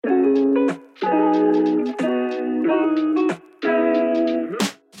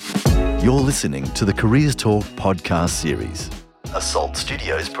You're listening to the Careers Talk podcast series, a Salt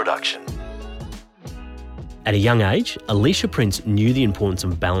Studios production. At a young age, Alesha Printz knew the importance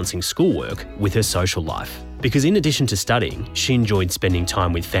of balancing schoolwork with her social life. Because in addition to studying, she enjoyed spending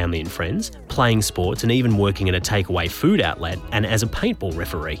time with family and friends, playing sports and even working at a takeaway food outlet and as a paintball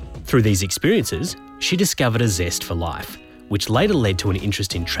referee. Through these experiences, she discovered a zest for life, which later led to an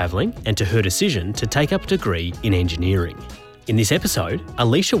interest in travelling and to her decision to take up a degree in engineering. In this episode,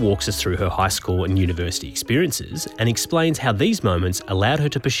 Alesha walks us through her high school and university experiences and explains how these moments allowed her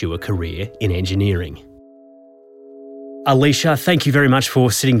to pursue a career in engineering. Alesha, thank you very much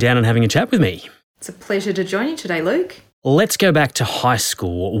for sitting down and having a chat with me. It's a pleasure to join you today, Luke. Let's go back to high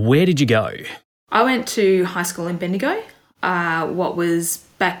school. Where did you go? I went to high school in Bendigo, what was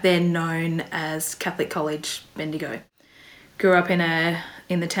back then known as Catholic College Bendigo. Grew up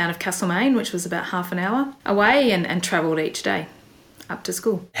in the town of Castlemaine, which was about half an hour away, and travelled each day up to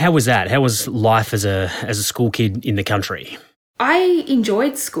school. How was that? How was life as a school kid in the country? I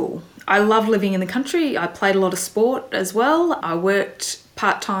enjoyed school. I loved living in the country. I played a lot of sport as well. I worked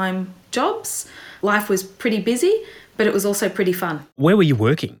part-time jobs. Life was pretty busy, but it was also pretty fun. Where were you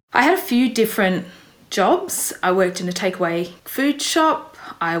working? I had a few different jobs. I worked in a takeaway food shop.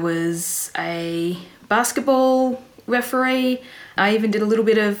 I was a basketball referee. I even did a little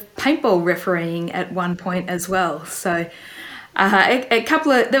bit of paintball refereeing at one point as well. So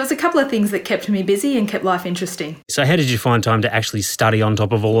there was a couple of things that kept me busy and kept life interesting. So how did you find time to actually study on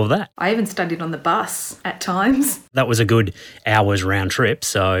top of all of that? I even studied on the bus at times. That was a good hour's round trip,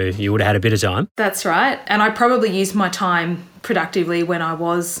 so you would have had a bit of time. That's right. And I probably used my time productively when I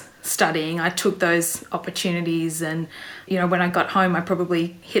was studying. I took those opportunities and, when I got home, I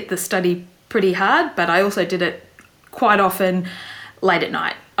probably hit the study pretty hard, but I also did it quite often late at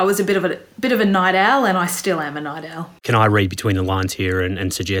night. I was a bit of a night owl, and I still am a night owl. Can I read between the lines here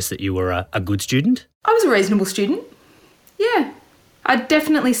and suggest that you were a good student? I was a reasonable student. Yeah. I'd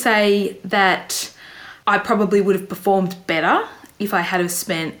definitely say that I probably would have performed better if I had have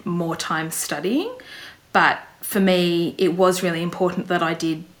spent more time studying. But for me, it was really important that I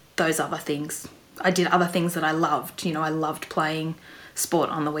did those other things. I did other things that I loved. I loved playing sport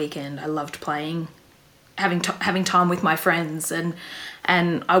on the weekend. I loved having time with my friends, and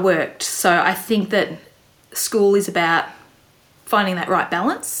I worked. So I think that school is about finding that right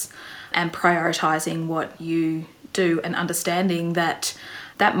balance and prioritising what you do and understanding that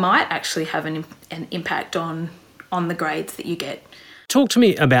might actually have an impact on the grades that you get. Talk to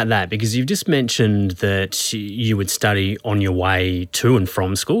me about that, because you've just mentioned that you would study on your way to and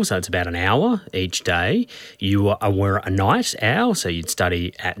from school, so it's about an hour each day. You were a night owl, so you'd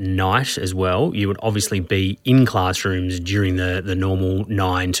study at night as well. You would obviously be in classrooms during the normal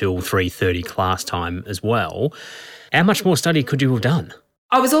 9 till 3:30 class time as well. How much more study could you have done?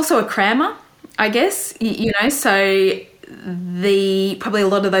 I was also a crammer, I guess, so probably a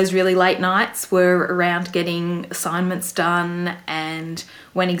lot of those really late nights were around getting assignments done and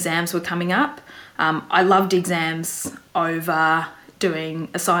when exams were coming up. I loved exams over doing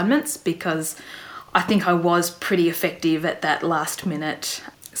assignments because I think I was pretty effective at that last minute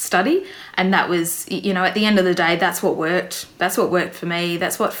study, and that was, at the end of the day, that's what worked. That's what worked for me.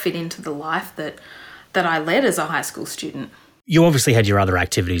 That's what fit into the life that I led as a high school student. You obviously had your other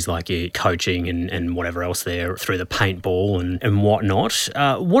activities like your coaching and whatever else there through the paintball and whatnot.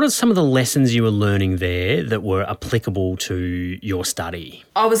 What are some of the lessons you were learning there that were applicable to your study?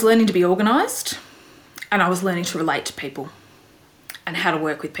 I was learning to be organised, and I was learning to relate to people and how to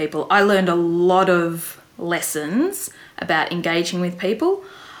work with people. I learned a lot of lessons about engaging with people.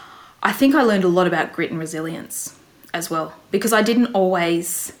 I think I learned a lot about grit and resilience as well, because I didn't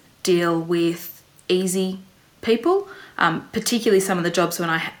always deal with easy people. Particularly some of the jobs that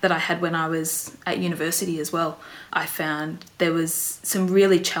I had when I was at university as well. I found there was some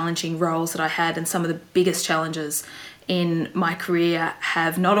really challenging roles that I had, and some of the biggest challenges in my career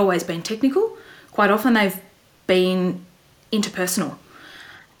have not always been technical. Quite often they've been interpersonal.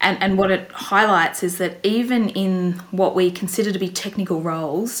 And what it highlights is that even in what we consider to be technical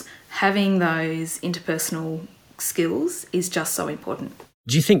roles, having those interpersonal skills is just so important.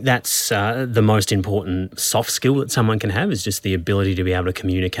 Do you think that's the most important soft skill that someone can have, is just the ability to be able to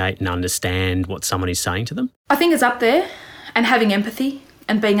communicate and understand what someone is saying to them? I think it's up there, and having empathy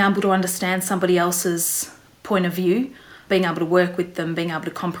and being able to understand somebody else's point of view, being able to work with them, being able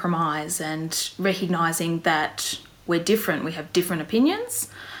to compromise, and recognising that we're different, we have different opinions,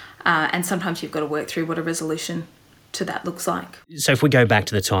 and sometimes you've got to work through what a resolution to that looks like. So if we go back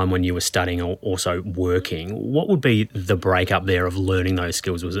to the time when you were studying or also working, what would be the breakup there of learning those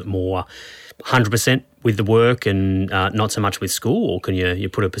skills? Was it more 100% with the work and not so much with school, or can you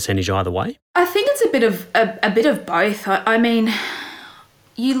put a percentage either way? I think it's a bit of both. I mean,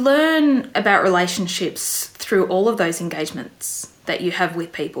 you learn about relationships through all of those engagements that you have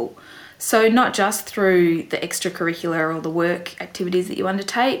with people. So not just through the extracurricular or the work activities that you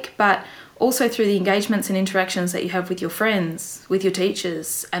undertake, but also through the engagements and interactions that you have with your friends, with your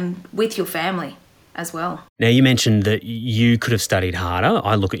teachers, and with your family as well. Now, you mentioned that you could have studied harder.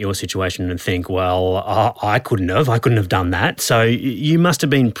 I look at your situation and think, well, I couldn't have done that. So you must have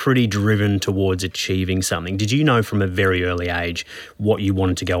been pretty driven towards achieving something. Did you know from a very early age what you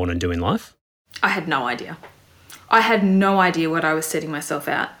wanted to go on and do in life? I had no idea. I had no idea what I was setting myself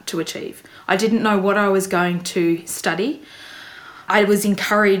out to achieve. I didn't know what I was going to study. I was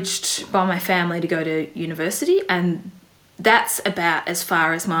encouraged by my family to go to university, and that's about as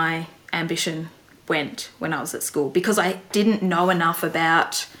far as my ambition went when I was at school, because I didn't know enough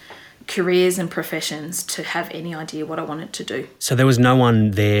about careers and professions to have any idea what I wanted to do. So there was no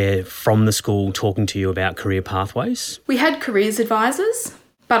one there from the school talking to you about career pathways? We had careers advisors,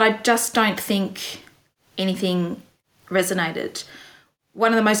 but I just don't think anything resonated.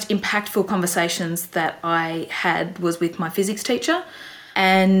 One of the most impactful conversations that I had was with my physics teacher,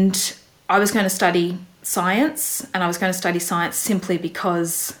 and I was going to study science, and I was going to study science simply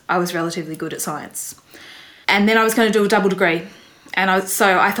because I was relatively good at science. And then I was going to do a double degree.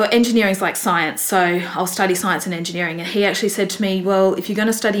 So I thought engineering's like science, so I'll study science and engineering. And he actually said to me, well, if you're going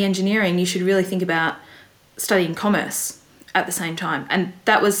to study engineering, you should really think about studying commerce at the same time. And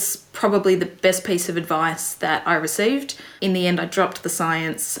that was probably the best piece of advice that I received. In the end, I dropped the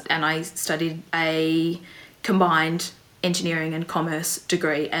science and I studied a combined engineering and commerce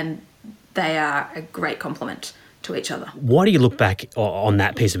degree, and they are a great complement to each other. Why do you look back on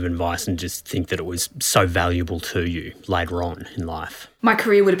that piece of advice and just think that it was so valuable to you later on in life? My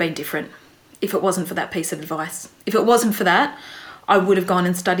career would have been different if it wasn't for that piece of advice. If it wasn't for that, I would have gone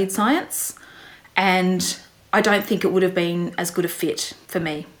and studied science, and I don't think it would have been as good a fit for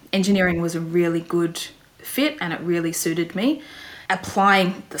me. Engineering was a really good fit and it really suited me.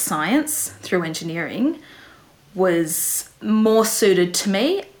 Applying the science through engineering was more suited to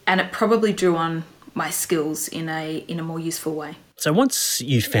me, and it probably drew on my skills in a more useful way. So once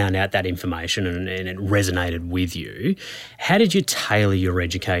you found out that information and it resonated with you, how did you tailor your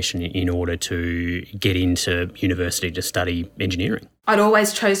education in order to get into university to study engineering? I'd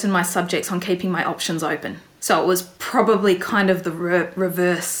always chosen my subjects on keeping my options open. So it was probably kind of the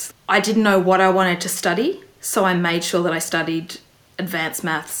reverse. I didn't know what I wanted to study, so I made sure that I studied advanced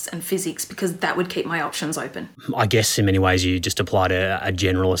maths and physics because that would keep my options open. I guess in many ways you just applied a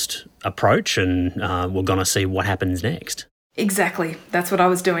generalist approach and we're going to see what happens next. Exactly. That's what I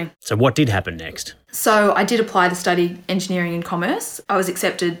was doing. So what did happen next? So I did apply to study engineering and commerce. I was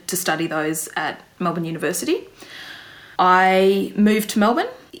accepted to study those at Melbourne University. I moved to Melbourne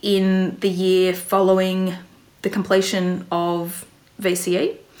in the year following the completion of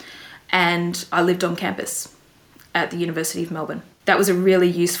VCE, and I lived on campus at the University of Melbourne. That was a really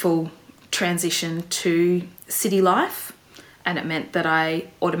useful transition to city life, and it meant that I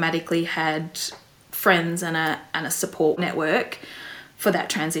automatically had friends and a support network for that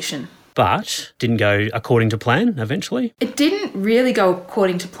transition. But didn't go according to plan eventually? It didn't really go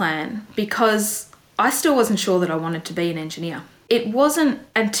according to plan because I still wasn't sure that I wanted to be an engineer. It wasn't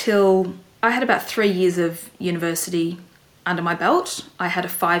until I had about 3 years of university under my belt. I had a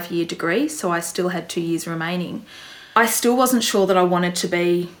 5-year degree, so I still had 2 years remaining. I still wasn't sure that I wanted to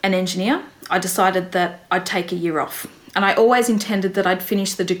be an engineer. I decided that I'd take a year off. And I always intended that I'd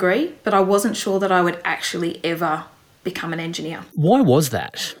finish the degree, but I wasn't sure that I would actually ever become an engineer. Why was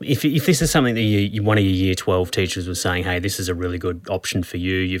that? If this is something that one of your Year 12 teachers was saying, hey, this is a really good option for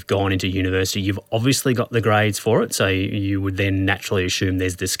you, you've gone into university, you've obviously got the grades for it, so you would then naturally assume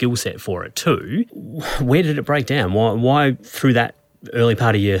there's the skill set for it too. Where did it break down? Why through that early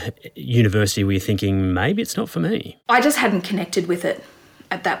part of your university were you thinking, maybe it's not for me? I just hadn't connected with it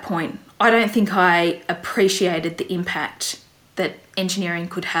at that point. I don't think I appreciated the impact that engineering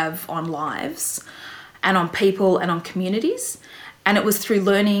could have on lives and on people and on communities. And it was through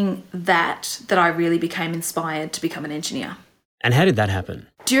learning that I really became inspired to become an engineer. And how did that happen?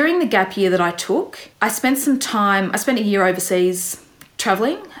 During the gap year that I took, I spent a year overseas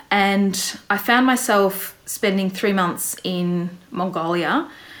travelling, and I found myself spending 3 months in Mongolia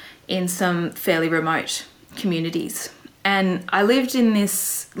in some fairly remote communities. And I lived in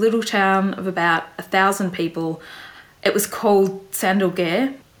this little town of about 1,000 people. It was called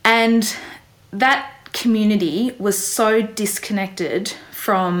Sandalgare. And that community was so disconnected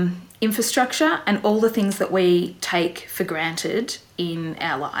from infrastructure and all the things that we take for granted in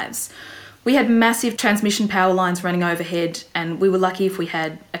our lives. We had massive transmission power lines running overhead, and we were lucky if we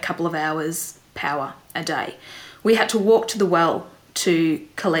had a couple of hours power a day. We had to walk to the well to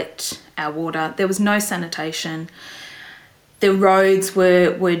collect our water. There was no sanitation. The roads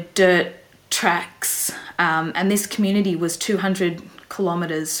were dirt tracks, and this community was 200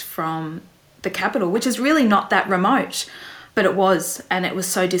 kilometres from the capital, which is really not that remote, but it was, and it was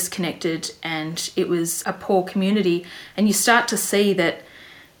so disconnected, and it was a poor community. And you start to see that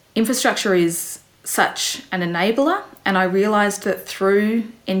infrastructure is such an enabler, and I realised that through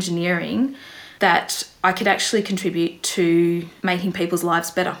engineering that I could actually contribute to making people's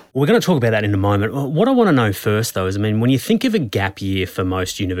lives better. We're going to talk about that in a moment. What I want to know first, though, is, when you think of a gap year for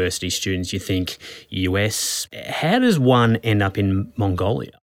most university students, you think US. How does one end up in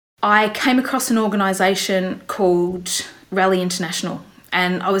Mongolia? I came across an organisation called Rally International,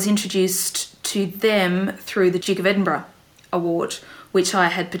 and I was introduced to them through the Duke of Edinburgh Award, which I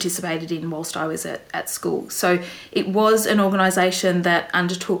had participated in whilst I was at school. So it was an organisation that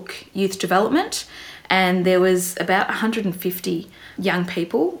undertook youth development, and there was about 150 young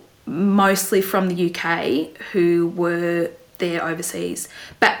people, mostly from the UK, who were there overseas.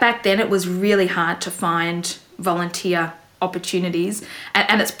 But back then it was really hard to find volunteer opportunities,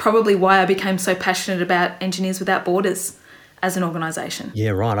 and it's probably why I became so passionate about Engineers Without Borders as an organisation.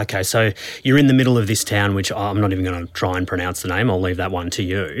 Yeah, right. Okay, so you're in the middle of this town, which I'm not even going to try and pronounce the name. I'll leave that one to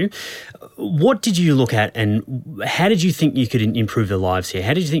you. What did you look at, and how did you think you could improve their lives here?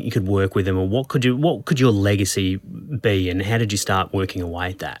 How did you think you could work with them, or what could your legacy be, and how did you start working away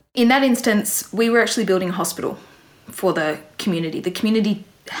at that? In that instance, we were actually building a hospital for the community. The community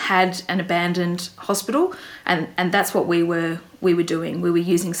had an abandoned hospital, and that's what we were doing. We were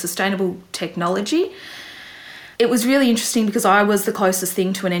using sustainable technology. It was really interesting because I was the closest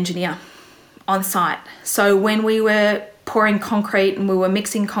thing to an engineer on site. So when we were pouring concrete and we were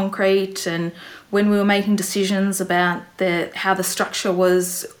mixing concrete, and when we were making decisions about how the structure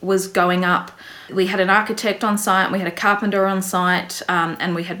was going up, we had an architect on site, we had a carpenter on site,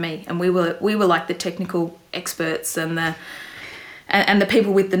 and we had me, and we were like the technical experts and the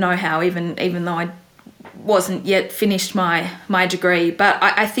people with the know-how, even though I wasn't yet finished my degree. But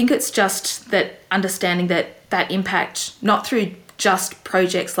I think it's just that understanding that impact, not through just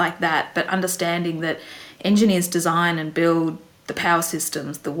projects like that, but understanding that engineers design and build the power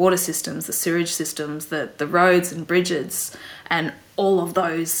systems, the water systems, the sewage systems, the roads and bridges, and all of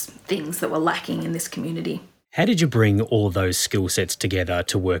those things that were lacking in this community. How did you bring all of those skill sets together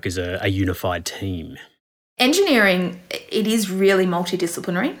to work as a unified team? Engineering, it is really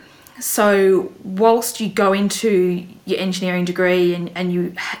multidisciplinary. So whilst you go into your engineering degree and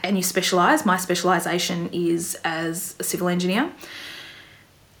you specialise, my specialisation is as a civil engineer.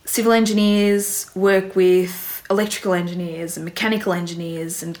 Civil engineers work with electrical engineers and mechanical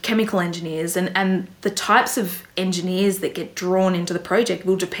engineers and chemical engineers, and the types of engineers that get drawn into the project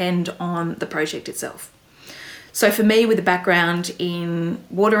will depend on the project itself. So for me, with a background in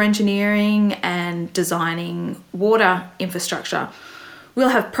water engineering and designing water infrastructure, we'll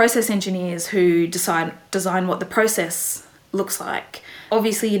have process engineers who design what the process looks like.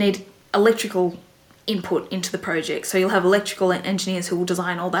 Obviously, you need electrical input into the project, so you'll have electrical engineers who will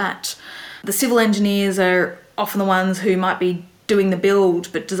design all that. The civil engineers are often the ones who might be doing the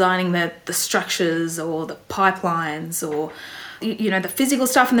build but designing the structures or the pipelines, or the physical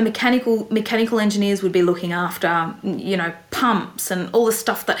stuff, and the mechanical engineers would be looking after pumps and all the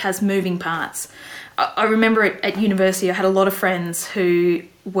stuff that has moving parts. I remember at university I had a lot of friends who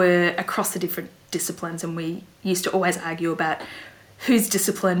were across the different disciplines, and we used to always argue about whose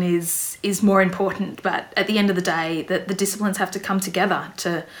discipline is more important. But at the end of the day, the disciplines have to come together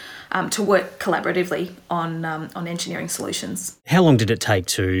to work collaboratively on engineering solutions. How long did it take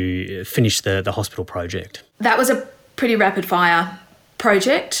to finish the hospital project? That was a pretty rapid fire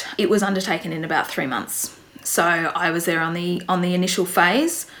project. It was undertaken in about 3 months. So I was there on the initial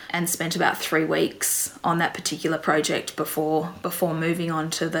phase and spent about 3 weeks on that particular project before moving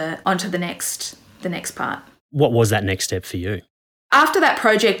on to the next part. What was that next step for you? After that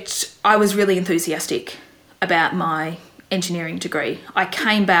project, I was really enthusiastic about my engineering degree. I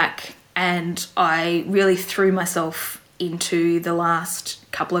came back and I really threw myself into the last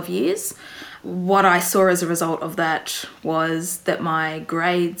couple of years. What I saw as a result of that was that my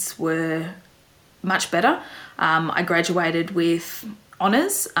grades were much better. I graduated with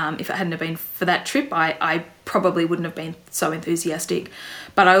honours. If it hadn't been for that trip, I probably wouldn't have been so enthusiastic.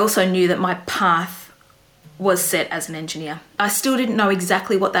 But I also knew that my path was set as an engineer. I still didn't know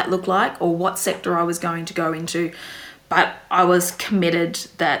exactly what that looked like or what sector I was going to go into, but I was committed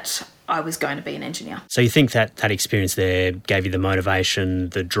that I was going to be an engineer. So you think that experience there gave you the motivation,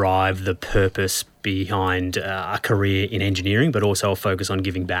 the drive, the purpose behind a career in engineering, but also a focus on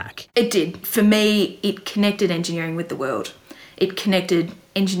giving back? It did. For me, it connected engineering with the world. It connected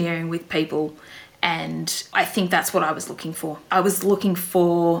engineering with people, and I think that's what I was looking for. I was looking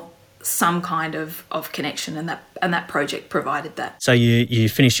for some kind of connection, and that project provided that. So you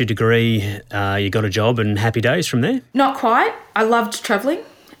finished your degree, you got a job, and happy days from there? Not quite. I loved travelling,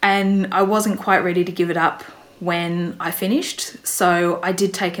 and I wasn't quite ready to give it up when I finished. So I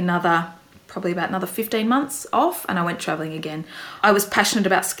did take probably about another 15 months off, and I went travelling again. I was passionate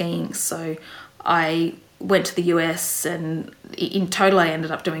about skiing, so I went to the US, and in total I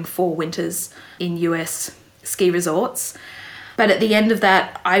ended up doing 4 winters in US ski resorts. But at the end of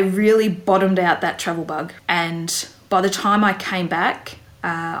that, I really bottomed out that travel bug. And by the time I came back,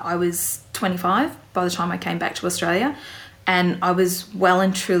 I was 25 by the time I came back to Australia, and I was well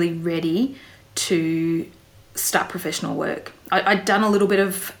and truly ready to start professional work. I'd done a little bit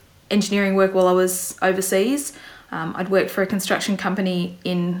of engineering work while I was overseas. I'd worked for a construction company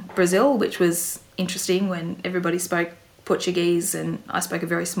in Brazil, which was interesting when everybody spoke Portuguese and I spoke a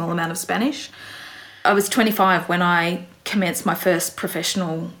very small amount of Spanish. I was 25 when I commenced my first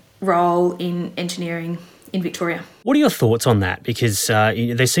professional role in engineering in Victoria. What are your thoughts on that? Because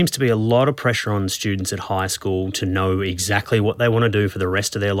there seems to be a lot of pressure on students at high school to know exactly what they want to do for the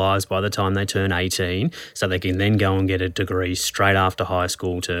rest of their lives by the time they turn 18, so they can then go and get a degree straight after high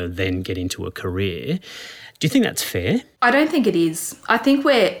school to then get into a career. Do you think that's fair? I don't think it is. I think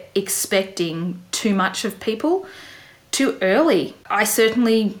we're expecting too much of people too early. I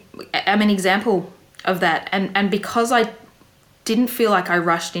certainly am an example of that. And because I didn't feel like I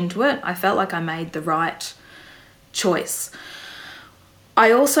rushed into it, I felt like I made the right choice.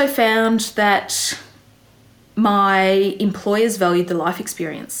 I also found that my employers valued the life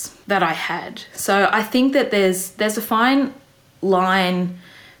experience that I had. So I think that there's a fine line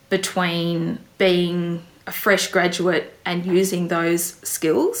between being a fresh graduate and using those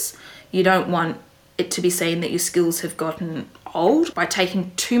skills. You don't want it to be seen that your skills have gotten old by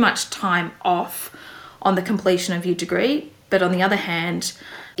taking too much time off on the completion of your degree. But on the other hand,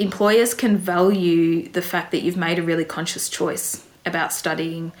 employers can value the fact that you've made a really conscious choice about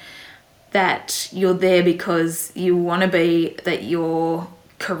studying, that you're there because you want to be, that your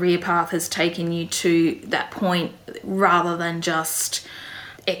career path has taken you to that point rather than just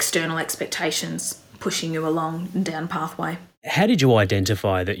external expectations pushing you along down pathway. How did you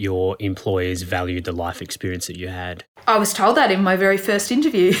identify that your employers valued the life experience that you had? I was told that in my very first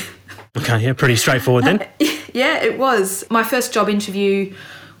interview. Okay, yeah, pretty straightforward then. Yeah, it was. My first job interview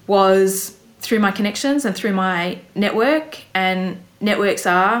was through my connections and through my network, and networks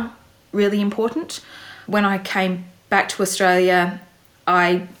are really important. When I came back to Australia,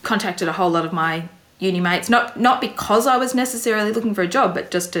 I contacted a whole lot of my uni mates, not because I was necessarily looking for a job, but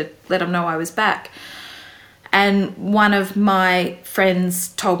just to let them know I was back. And one of my friends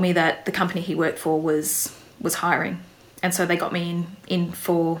told me that the company he worked for was hiring. And so they got me in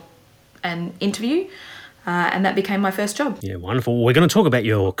for an interview, and that became my first job. Yeah, wonderful. We're going to talk about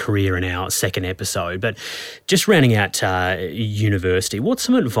your career in our second episode, but just rounding out university, what's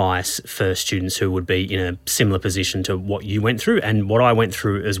some advice for students who would be in a similar position to what you went through and what I went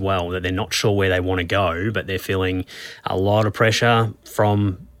through as well, that they're not sure where they want to go, but they're feeling a lot of pressure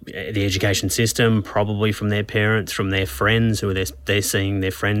from the education system, probably from their parents, from their friends, who they're seeing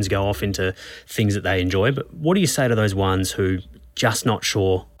their friends go off into things that they enjoy. But what do you say to those ones who just not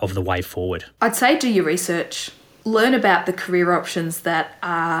sure of the way forward? I'd say do your research. Learn about the career options that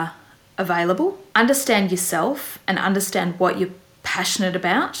are available. Understand yourself and understand what you're passionate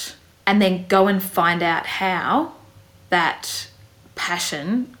about, and then go and find out how that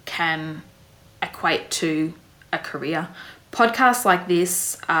passion can equate to a career. Podcasts like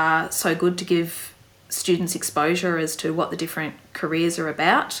this are so good to give students exposure as to what the different careers are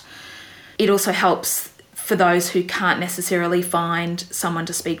about. It also helps for those who can't necessarily find someone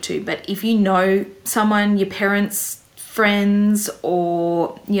to speak to. But if you know someone, your parents, friends,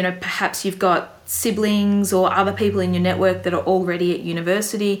 or, perhaps you've got siblings or other people in your network that are already at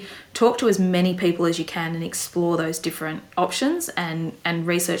university, talk to as many people as you can and explore those different options and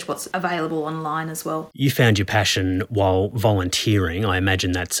research what's available online as well. You found your passion while volunteering. I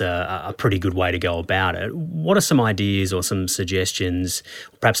imagine that's a pretty good way to go about it. What are some ideas or some suggestions,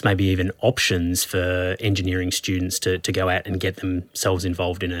 perhaps maybe even options for engineering students to go out and get themselves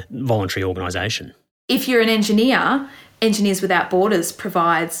involved in a voluntary organisation? If you're an engineer, Engineers Without Borders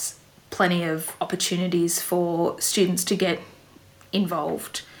provides plenty of opportunities for students to get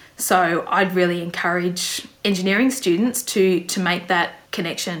involved. So I'd really encourage engineering students to make that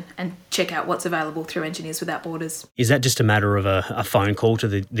connection and check out what's available through Engineers Without Borders. Is that just a matter of a phone call to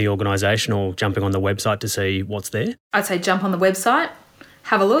the organisation or jumping on the website to see what's there? I'd say jump on the website,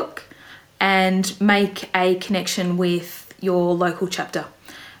 have a look, and make a connection with your local chapter.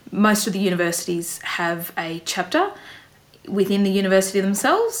 Most of the universities have a chapter within the university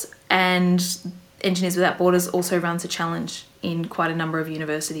themselves, and Engineers Without Borders also runs a challenge in quite a number of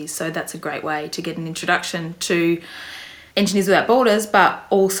universities. So that's a great way to get an introduction to Engineers Without Borders, but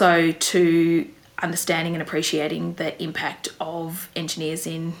also to understanding and appreciating the impact of engineers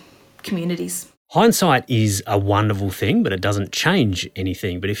in communities. Hindsight is a wonderful thing, but it doesn't change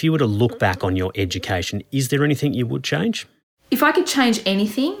anything. But if you were to look back on your education, is there anything you would change? If I could change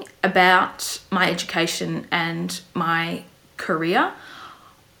anything about my education and my career,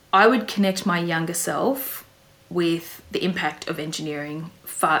 I would connect my younger self with the impact of engineering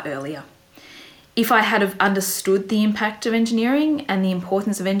far earlier. If I had have understood the impact of engineering and the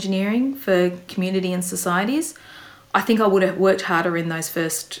importance of engineering for community and societies, I think I would have worked harder in those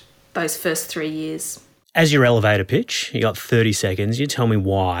first 3 years. As your elevator pitch, you got 30 seconds. You tell me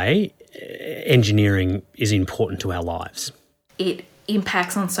why engineering is important to our lives. It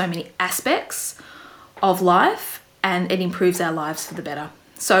impacts on so many aspects of life and it improves our lives for the better.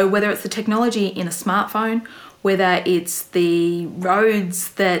 So whether it's the technology in a smartphone, whether it's the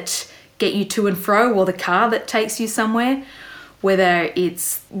roads that get you to and fro or the car that takes you somewhere, whether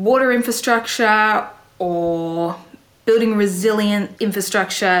it's water infrastructure or building resilient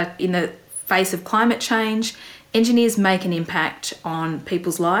infrastructure in the face of climate change, engineers make an impact on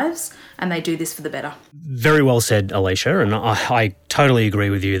people's lives and they do this for the better. Very well said, Alesha, and I totally agree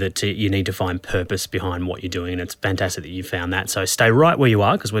with you that you need to find purpose behind what you're doing, and it's fantastic that you found that. So stay right where you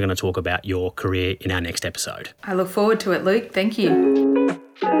are because we're going to talk about your career in our next episode. I look forward to it, Luke. Thank you.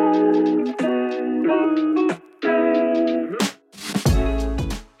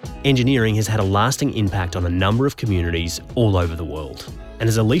 Engineering has had a lasting impact on a number of communities all over the world. And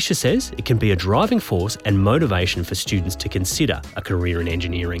as Alesha says, it can be a driving force and motivation for students to consider a career in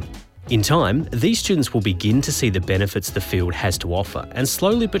engineering. In time, these students will begin to see the benefits the field has to offer and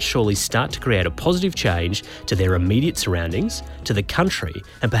slowly but surely start to create a positive change to their immediate surroundings, to the country,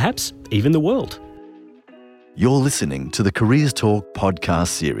 and perhaps even the world. You're listening to the Careers Talk podcast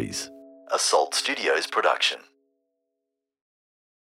series, a Salt Studios production.